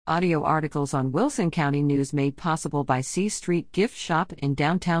Audio articles on Wilson County News made possible by C Street Gift Shop in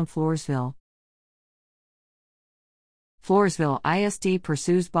downtown Floresville. Floresville ISD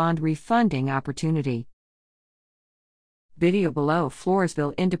pursues bond refunding opportunity. Video below.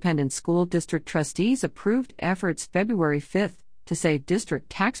 Floresville Independent School District trustees approved efforts February 5 to save district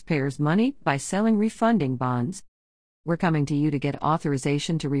taxpayers money by selling refunding bonds. We're coming to you to get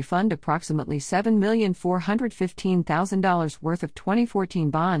authorization to refund approximately $7,415,000 worth of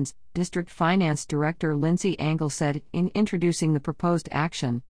 2014 bonds, District Finance Director Lindsay Angle said in introducing the proposed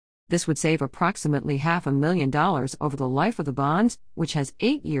action. This would save approximately $500,000 over the life of the bonds, which has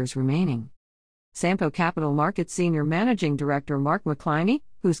 8 years remaining. Sampo Capital Markets Senior Managing Director Mark McCliney,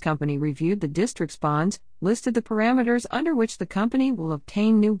 whose company reviewed the district's bonds, listed the parameters under which the company will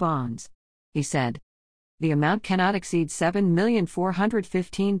obtain new bonds. He said, "The amount cannot exceed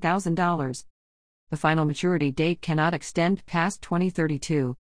 $7,415,000. The final maturity date cannot extend past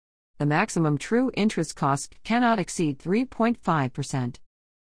 2032. The maximum true interest cost cannot exceed 3.5%.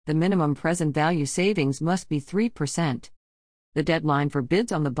 The minimum present value savings must be 3%. The deadline for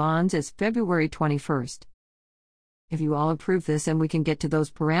bids on the bonds is February 21st. If you all approve this and we can get to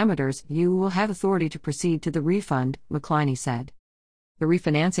those parameters, you will have authority to proceed to the refund," McCliney said. The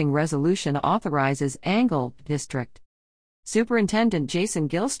refinancing resolution authorizes Angle, District Superintendent Jason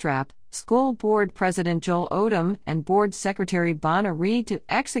Gilstrap, School Board President Joel Odom, and Board Secretary Bonna Reed to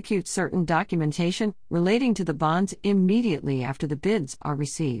execute certain documentation relating to the bonds immediately after the bids are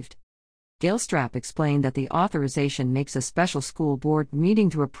received. Gilstrap explained that the authorization makes a special school board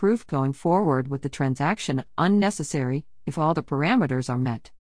meeting to approve going forward with the transaction unnecessary if all the parameters are met.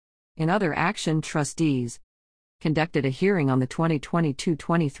 In other action, trustees conducted a hearing on the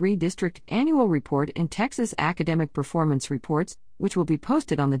 2022-23 District Annual Report in Texas Academic Performance Reports, which will be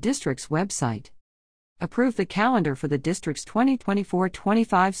posted on the district's website. Approved the calendar for the district's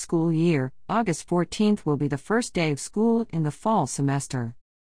 2024-25 school year. August 14th will be the first day of school in the fall semester.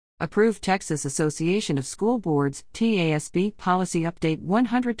 Approved Texas Association of School Boards TASB Policy Update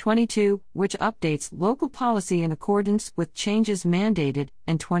 122, which updates local policy in accordance with changes mandated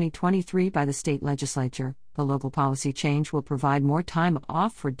in 2023 by the state legislature. The local policy change will provide more time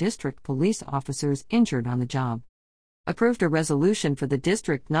off for district police officers injured on the job. Approved a resolution for the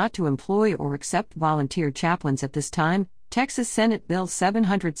district not to employ or accept volunteer chaplains at this time. Texas Senate Bill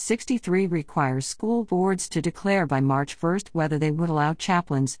 763 requires school boards to declare by March 1 whether they would allow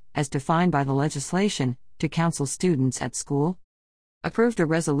chaplains, as defined by the legislation, to counsel students at school. Approved a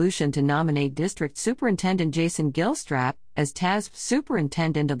resolution to nominate District Superintendent Jason Gilstrap as TASB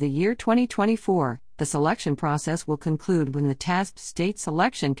Superintendent of the Year 2024. The selection process will conclude when the TASB State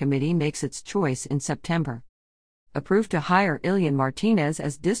Selection Committee makes its choice in September. Approved to hire Ilian Martinez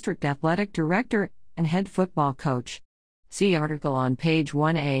as District Athletic Director and Head Football Coach. See article on page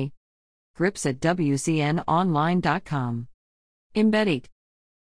 1A. Grips at WCNonline.com. Embedded.